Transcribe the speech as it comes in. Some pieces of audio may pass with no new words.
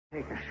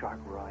Take a short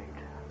ride,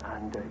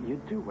 and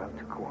you'd do well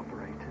to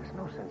cooperate. There's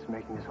no sense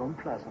making this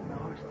unpleasant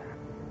now, is there?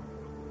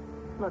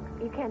 Look,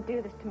 you can't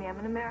do this to me. I'm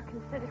an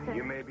American citizen.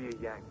 You may be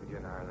a Yank, but you're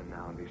in Ireland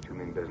now, and these two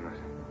mean business.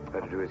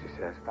 Better do as he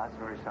says. That's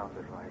very sound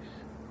advice.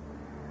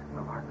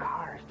 Now, our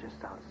car is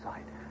just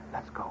outside.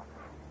 Let's go.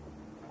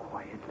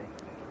 Quietly.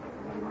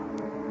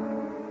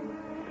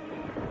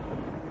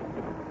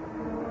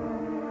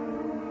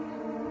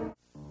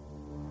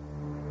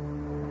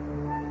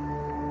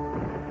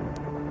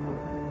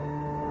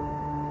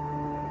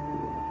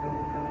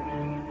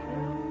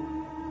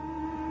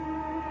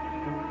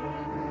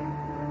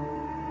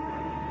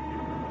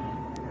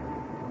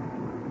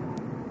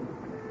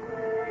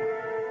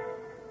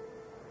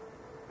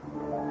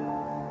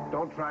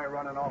 Don't try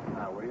running off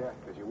now, will you?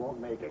 Because you won't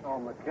make it. Oh,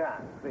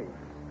 McCann, please.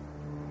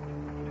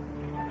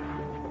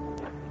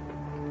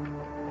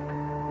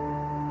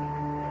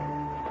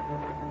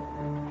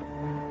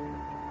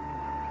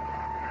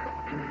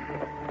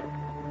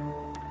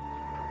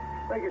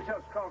 Make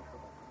yourselves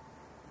comfortable.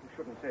 You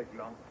shouldn't take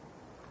long.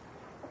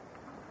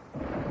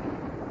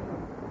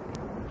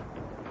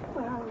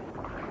 Where are we?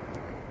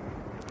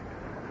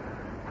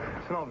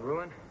 It's an old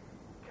ruin.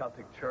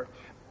 Celtic church.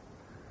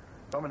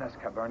 Romanesque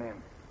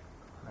Cavernium.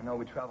 I know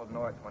we traveled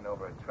north, went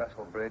over a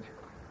trestle bridge.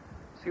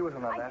 See what's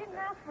on the left? I didn't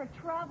ask for a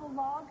travel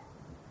log.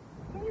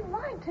 You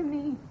lied to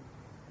me.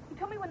 You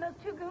told me when those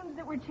two goons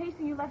that were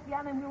chasing you left the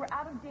island, we were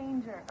out of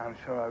danger. I'm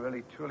sure I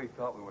really, truly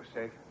thought we were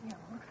safe. Yeah,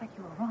 well, looks like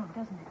you were wrong,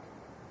 doesn't it?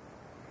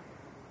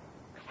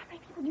 How many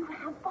people do you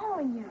have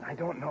following you? I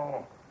don't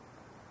know.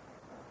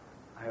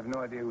 I have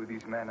no idea who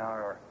these men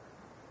are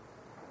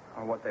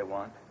or what they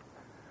want.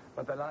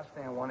 But the last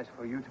thing I want is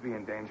for you to be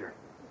in danger.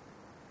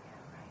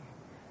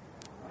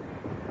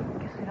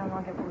 Guess we don't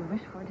all get what we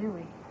wish for, do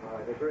we? All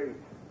right, agreed.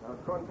 I'll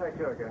contact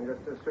you again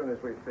just as soon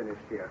as we've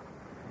finished here.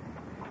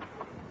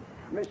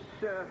 Miss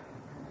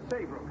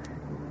Saybrook,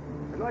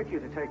 I'd like you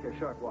to take a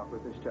short walk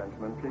with this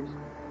gentleman, please.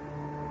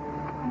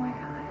 Oh, my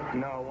God.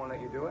 No, I won't let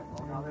you do it.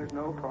 Oh, now, there's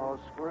no cause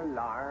for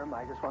alarm.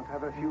 I just want to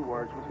have a few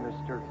words with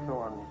Mr.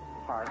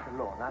 Thornhart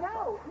alone. That's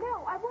all.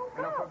 No, I won't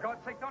go. No, for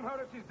God's sake, don't hurt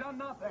her. She's done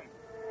nothing.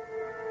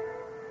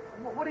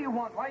 What do you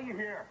want? Why are you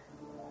here?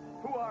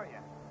 Who are you?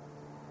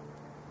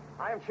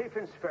 I am Chief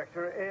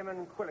Inspector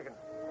Eamon Quilligan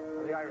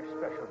of the Irish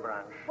Special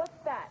Branch. What's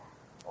that?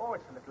 Oh,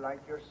 it's a little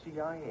like your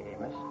CIA,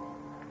 miss.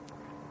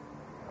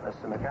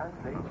 Mr. McCann,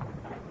 please.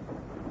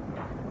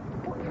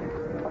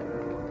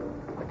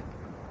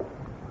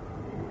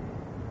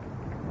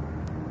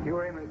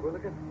 You're Eamon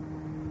Quilligan?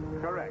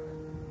 Correct.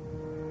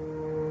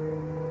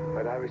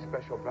 But Irish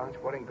Special Branch,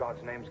 what in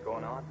God's name's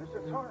going on?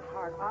 Mr.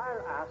 Thornhart,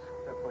 I'll ask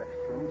the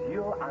questions.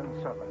 You'll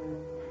answer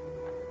them.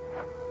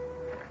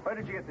 Where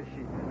did you get the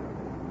sheet?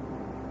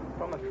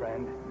 From a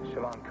friend,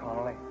 Siobhan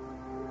Connolly.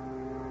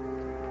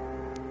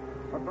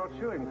 What brought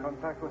you in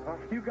contact with her?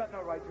 You got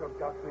no right to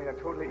abduct me, a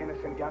totally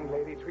innocent young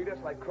lady, treat us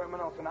like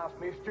criminals and ask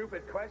me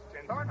stupid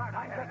questions. Thornhart,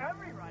 I have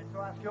every right to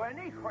ask you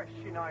any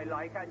question I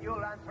like, and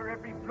you'll answer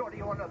every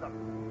bloody one of them.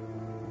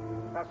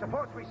 Now,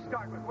 suppose we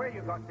start with where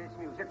you got this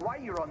music, why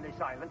you're on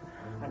this island,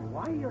 and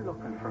why you're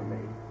looking for me.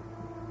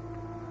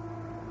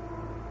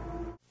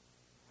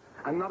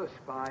 I'm not a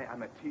spy,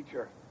 I'm a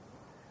teacher.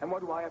 And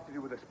what do I have to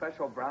do with a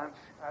special branch?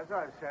 As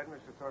I've said,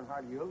 Mr.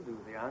 Thornhart, you'll do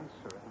the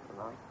answering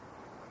tonight.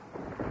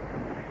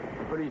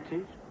 What do you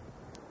teach?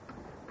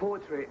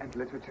 Poetry and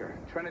literature,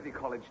 Trinity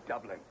College,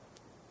 Dublin.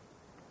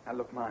 Now,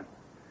 look, man,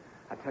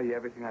 I'll tell you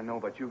everything I know,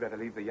 but you got to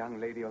leave the young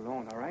lady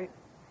alone, all right?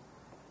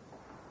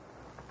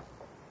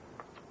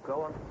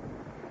 Go on.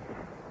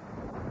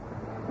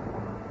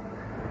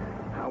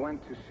 I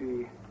went to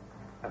see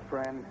a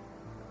friend,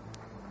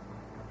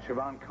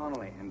 Siobhan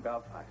Connolly, in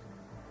Belfast.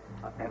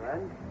 A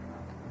friend?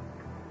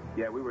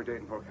 Yeah, we were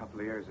dating for a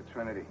couple of years at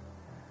Trinity.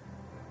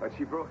 But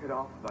she broke it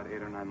off about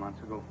 8 or 9 months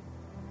ago.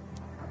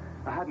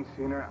 I hadn't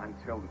seen her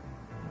until...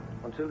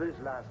 Until this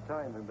last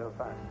time in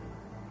Belfast?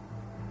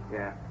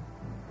 Yeah.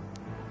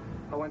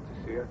 I went to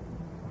see her.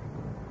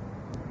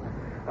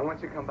 And when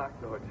she come back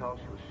to the hotel,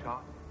 she was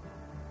shot.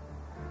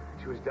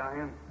 She was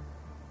dying.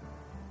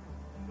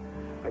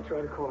 I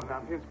tried to call an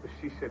ambulance, but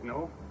she said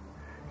no.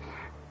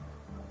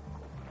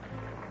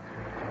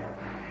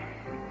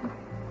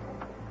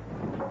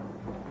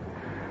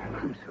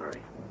 I'm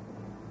sorry.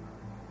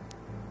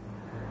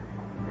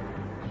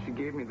 She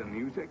gave me the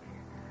music,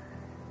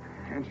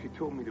 and she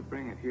told me to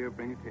bring it here,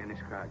 bring it to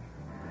Inniscrag,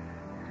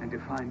 and to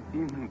find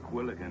Eamon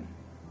Quilligan.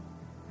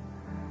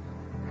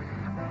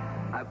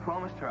 I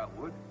promised her I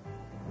would.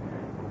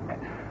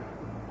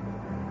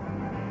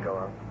 Go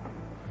on.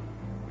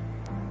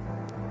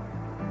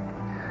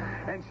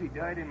 And she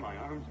died in my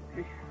arms.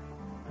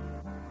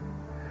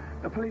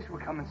 The police were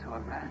coming, so I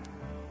ran.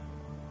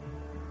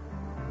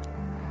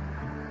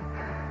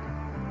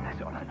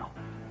 That's all I know.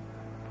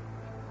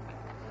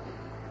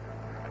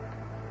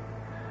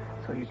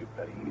 So here's your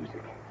bloody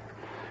music.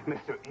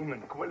 Mr.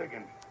 Eamon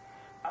Quilligan,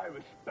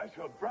 Irish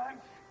Special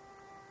Branch.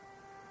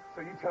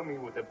 So you tell me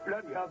what the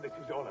bloody hell this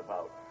is all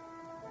about.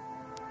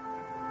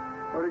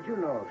 What did you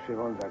know of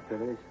Siobhan's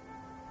activities?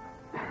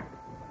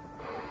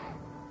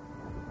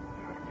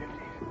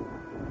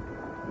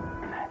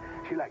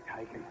 She liked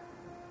hiking.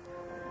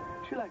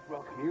 She liked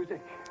rock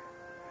music.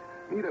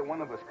 Neither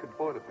one of us could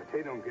boil a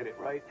potato and get it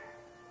right.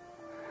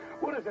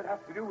 What does it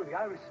have to do with the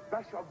Irish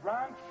Special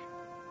Branch?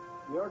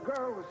 Your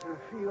girl was a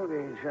field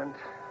agent.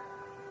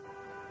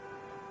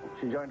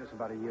 She joined us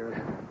about a year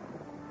ago.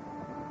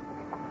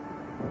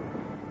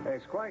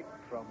 It's quite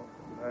trouble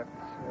that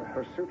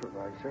her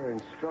supervisor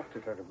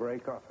instructed her to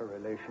break off her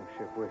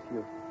relationship with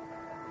you.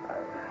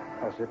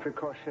 As a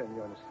precaution,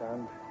 you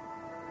understand?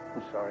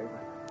 I'm sorry,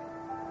 but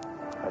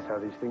that's how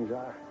these things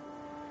are.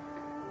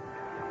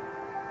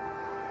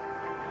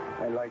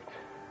 I liked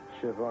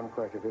Siobhan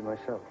quite a bit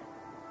myself.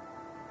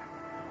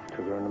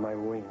 Took her under my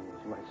wing,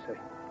 as you might say.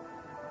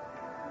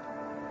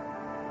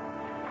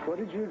 What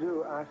did you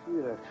do after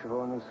you left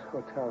Siobhan's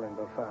hotel in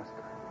Belfast?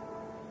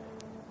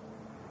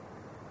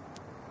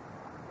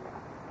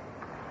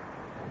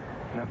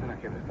 Nothing. I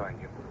came to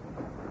find you.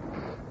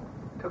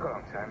 Took a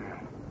long time, you know.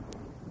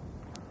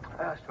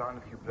 I asked around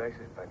a few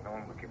places, but no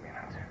one would give me an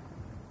answer.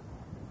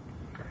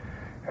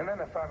 And then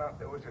I found out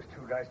there was just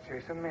two guys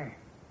chasing me.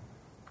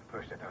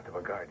 First I thought they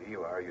were Gardaí,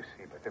 you are, you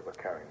see, but they were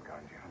carrying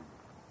guns, you know.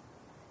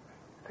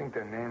 I think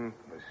their name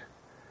was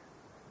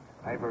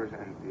Ivers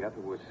and the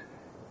other was...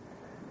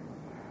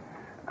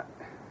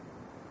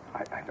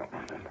 I don't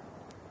remember.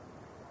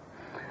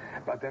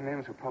 But their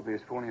names were probably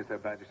as phony as their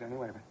badges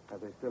anyway. Are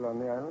they still on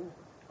the island?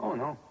 Oh,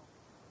 no.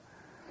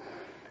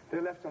 They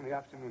left on the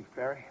afternoon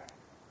ferry.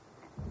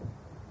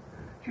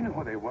 Do you know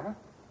who they were?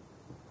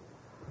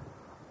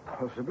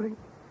 Possibly.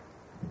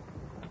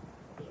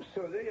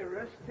 So they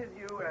arrested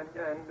you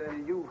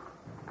and you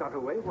got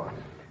away, what?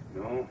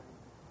 No.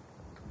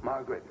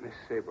 Margaret, Miss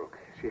Saybrook,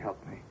 she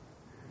helped me.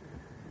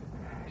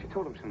 She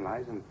told them some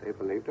lies and they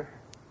believed her.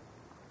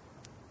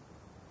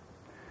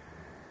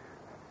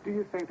 Do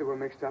you think they were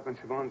mixed up in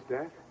Siobhan's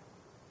death?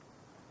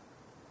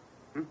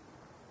 Do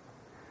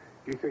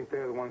you think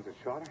they're the ones that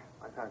shot her?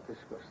 I can't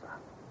discuss that.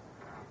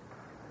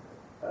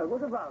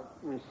 What about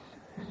Miss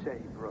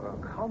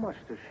Saybrook? How much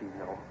does she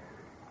know?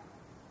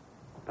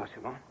 About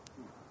Siobhan?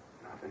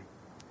 Nothing.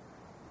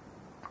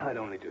 I'd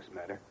only just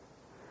met her.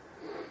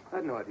 I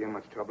had no idea how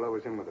much trouble I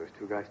was in with those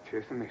two guys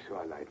chasing me, so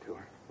I lied to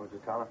her. What'd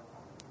you tell her?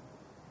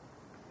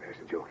 There's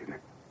a joke, isn't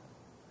it?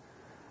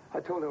 I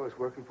told her I was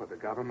working for the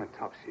government,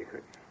 top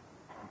secret.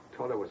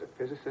 Told her I was a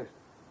physicist.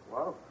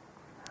 Well,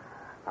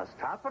 as it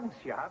happens,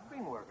 you have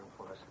been working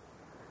for us.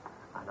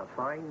 And a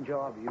fine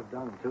job you've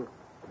done, too.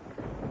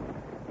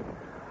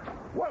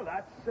 Well,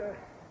 I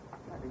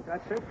think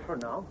that's it for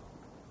now.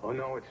 Oh,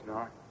 no, it's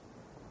not.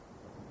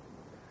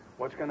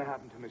 What's going to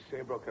happen to Miss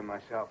Saybrook and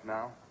myself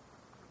now?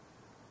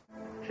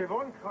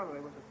 Siobhan Connolly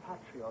was a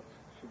patriot.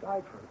 She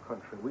died for her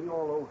country. We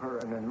all owe her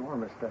an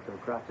enormous debt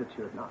of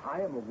gratitude. Now,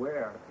 I am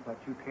aware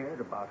that you cared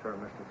about her,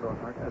 Mr.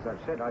 Thornhart. As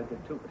I've said, I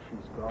did too, but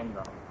she's gone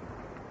now.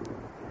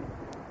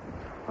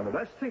 And the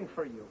best thing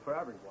for you, for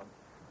everyone,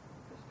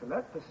 is to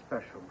let the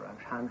special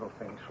branch handle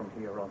things from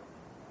here on.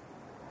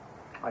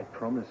 I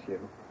promise you,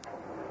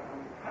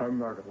 her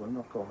murder will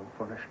not go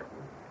unpunished.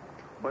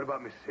 What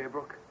about Miss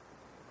Saybrook?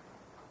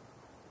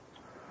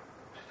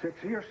 Stick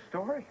to your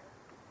story.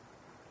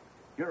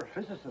 You're a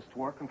physicist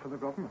working for the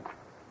government.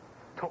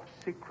 Top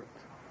secret.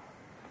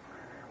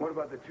 What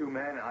about the two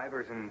men,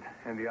 Ivers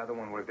and the other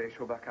one? Will they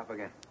show back up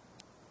again?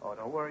 Oh,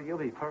 don't worry. You'll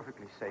be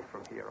perfectly safe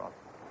from here on.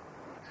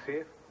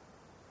 Safe?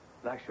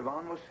 Like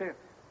Siobhan was safe?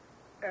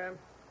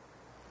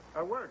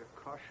 A word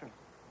of caution,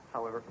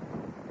 however.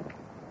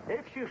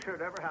 If you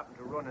should ever happen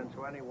to run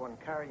into anyone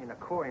carrying a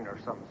coin or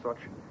some such,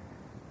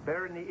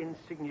 bearing the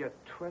insignia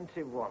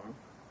 21,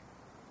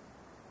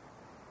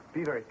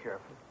 be very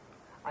careful.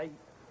 I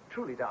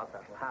truly doubt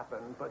that will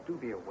happen, but do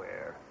be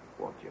aware,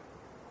 won't you?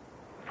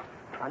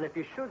 And if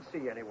you should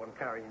see anyone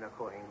carrying a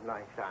coin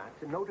like that,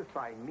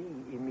 notify me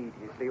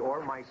immediately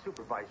or my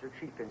supervisor,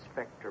 Chief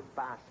Inspector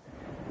Bass,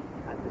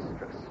 at this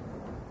address.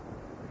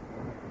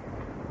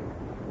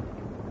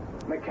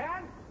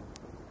 McCann?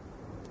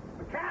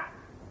 McCann!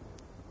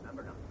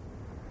 Remember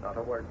now, not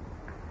a word.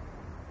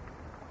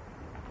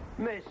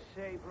 Miss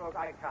Saybrook,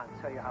 I can't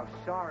tell you how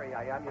sorry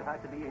I am you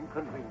had to be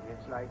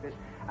inconvenienced like this.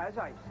 As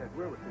I said,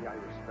 we're with the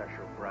Irish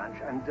Special Branch,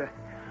 and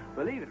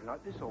believe it or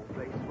not, this old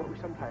place is what we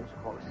sometimes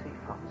call a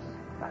safe house.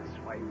 That's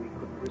why we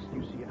couldn't risk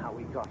you seeing how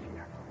we got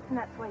here. And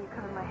that's why you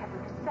covered my head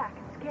with a sack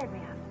and scared me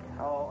out of it.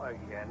 Oh,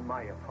 again,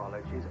 my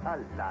apologies.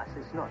 Alas,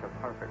 it's not a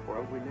perfect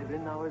world we live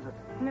in now, is it?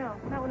 No,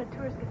 not when a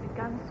tourist gets a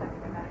gun stuck in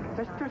their back.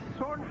 Mr.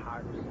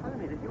 Thornhart was telling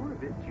me that you were a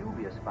bit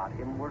dubious about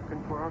him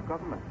working for our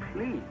government.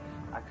 Please,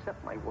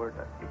 accept my word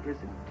that it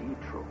is indeed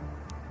true.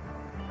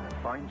 A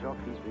fine job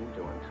he's been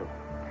doing, too.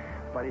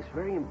 But it's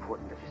very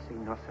important that you say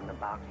nothing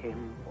about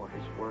him or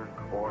his work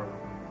or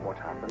what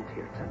happened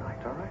here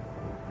tonight, all right?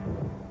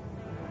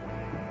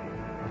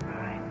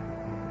 All right.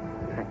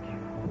 Thank you.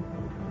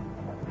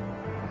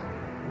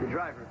 The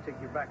driver will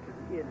take you back to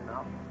the inn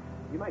now.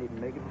 You might even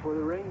make it before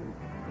the rain.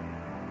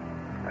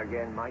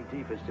 Again, my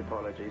deepest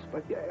apologies,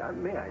 but yeah,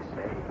 may I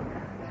say,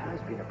 it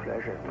has been a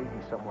pleasure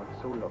meeting someone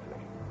so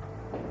lovely.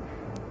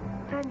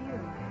 And you.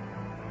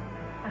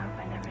 I hope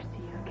I never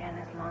see you again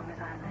as long as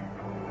I live.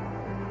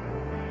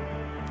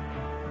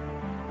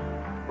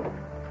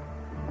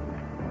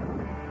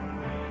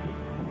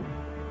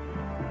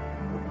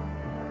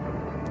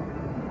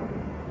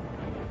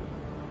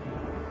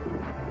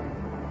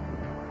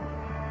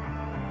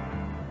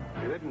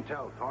 didn't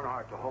tell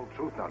Thornhart the whole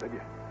truth now, did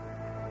you?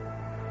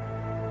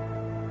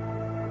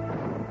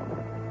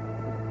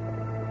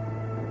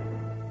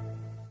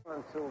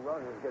 Until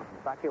Rogers gets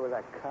back here with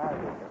that car.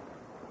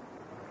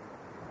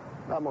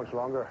 Not much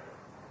longer.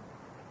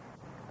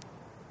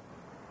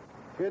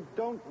 If you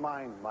don't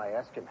mind my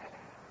asking,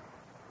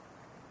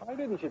 why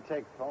didn't you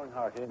take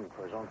Thornhart in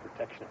for his own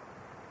protection?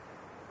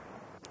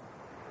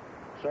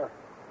 Sir.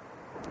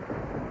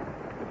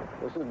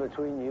 This is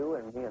between you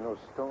and me and those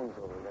stones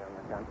over there,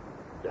 McCann.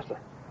 Yes, sir.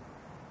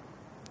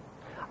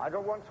 I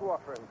don't want to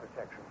offer him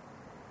protection.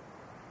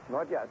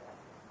 Not yet.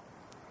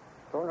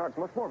 Thornhart's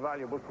much more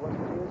valuable to us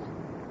than he is.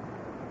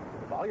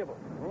 Valuable?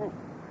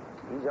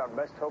 He's our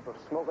best hope of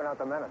smoking out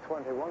the men at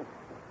 21.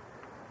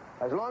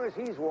 As long as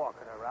he's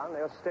walking around,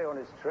 they'll stay on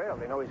his trail.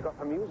 They know he's got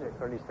the music,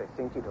 or at least they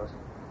think he does.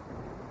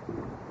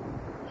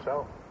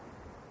 So,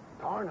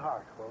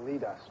 Thornhart will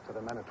lead us to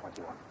the men of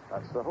 21.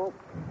 That's the hope.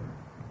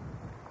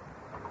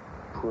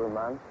 Poor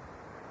man.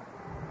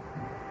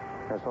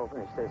 Just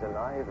hoping he stays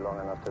alive long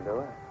enough to do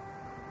it.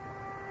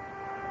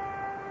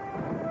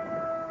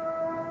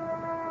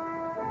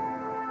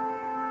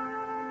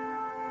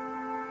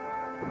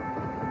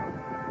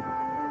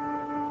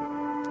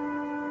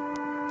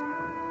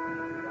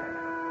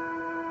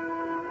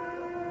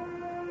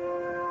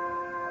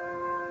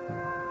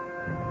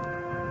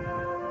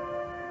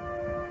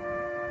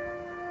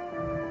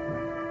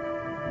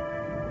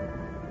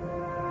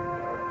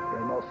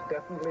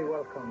 Definitely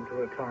welcome to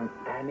return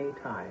any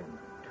time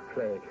to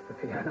play the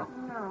piano.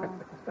 No.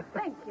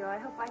 Thank you. I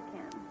hope I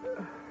can.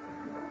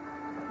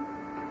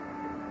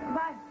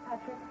 Bye,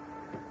 Patrick.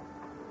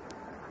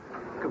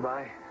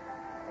 Goodbye.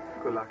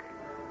 Good luck.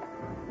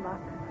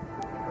 Luck.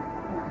 No.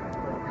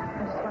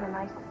 I just want a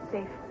nice,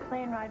 safe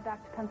plane ride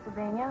back to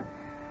Pennsylvania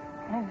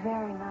and a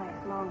very nice,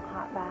 long,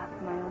 hot bath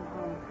in my own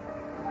home.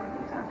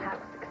 It's not half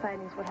as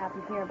exciting as what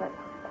happened here, but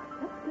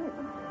that's good.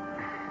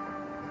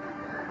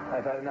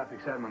 I've had enough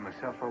excitement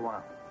myself for a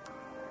while.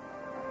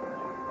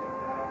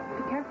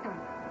 Be careful.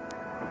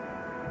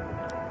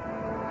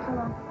 So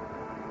long.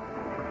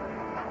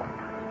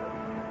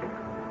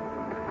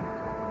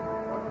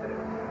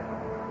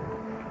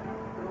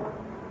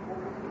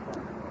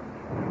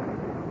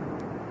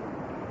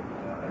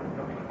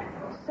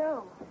 So,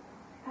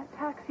 that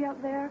taxi out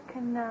there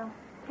can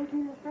take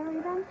me to the ferry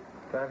then?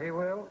 That he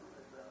will.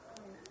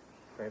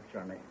 Safe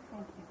journey.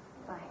 Thank you.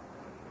 Bye.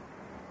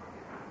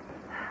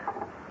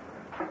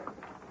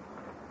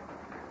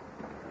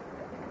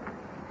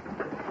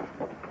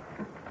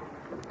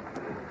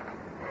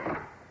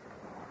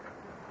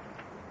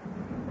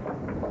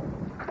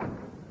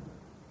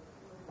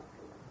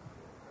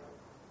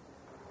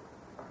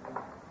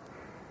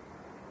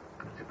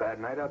 Bad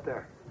night out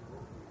there.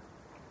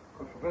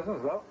 Good for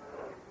business, though.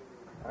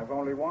 I've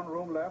only one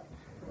room left,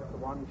 the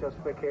one just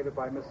vacated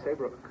by Miss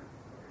Saybrook.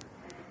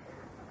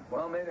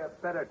 Well, maybe I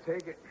better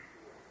take it.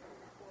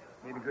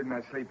 Need a good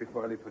night's sleep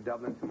before I leave for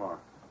Dublin tomorrow.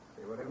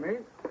 See what I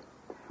mean?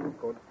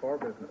 Good for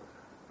business.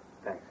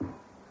 Thanks.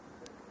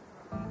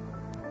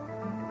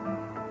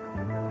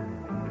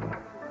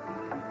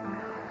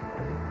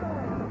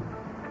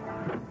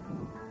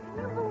 Can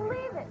you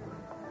believe it?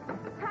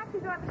 The taxi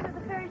driver said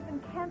the ferry's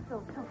been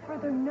canceled till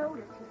further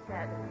notice, he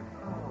said.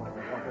 Oh, what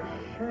a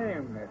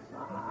shame, miss.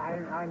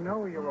 I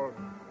know you were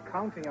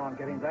counting on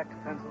getting back to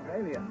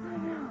Pennsylvania. I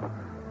know.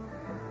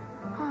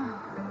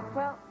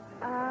 Well,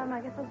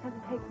 I guess I'll just have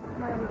to take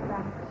my route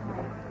back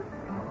tonight.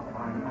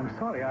 I'm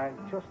sorry. I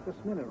just this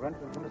minute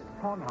rented from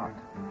Mr. Thornhart.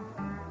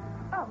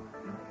 Oh,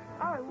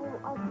 all right. Well,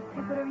 I'll just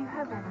take whatever you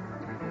have then.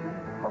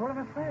 Well, I'm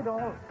afraid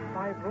all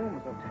 5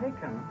 rooms are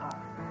taken,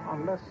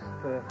 unless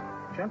the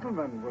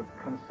gentleman would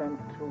consent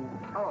to...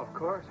 Oh, of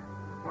course.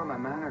 What are my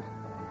manners?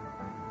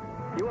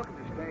 You're welcome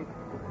to stay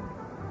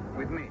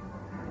with me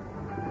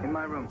in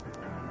my room,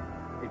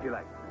 if you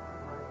like.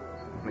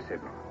 Miss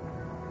Saybrook.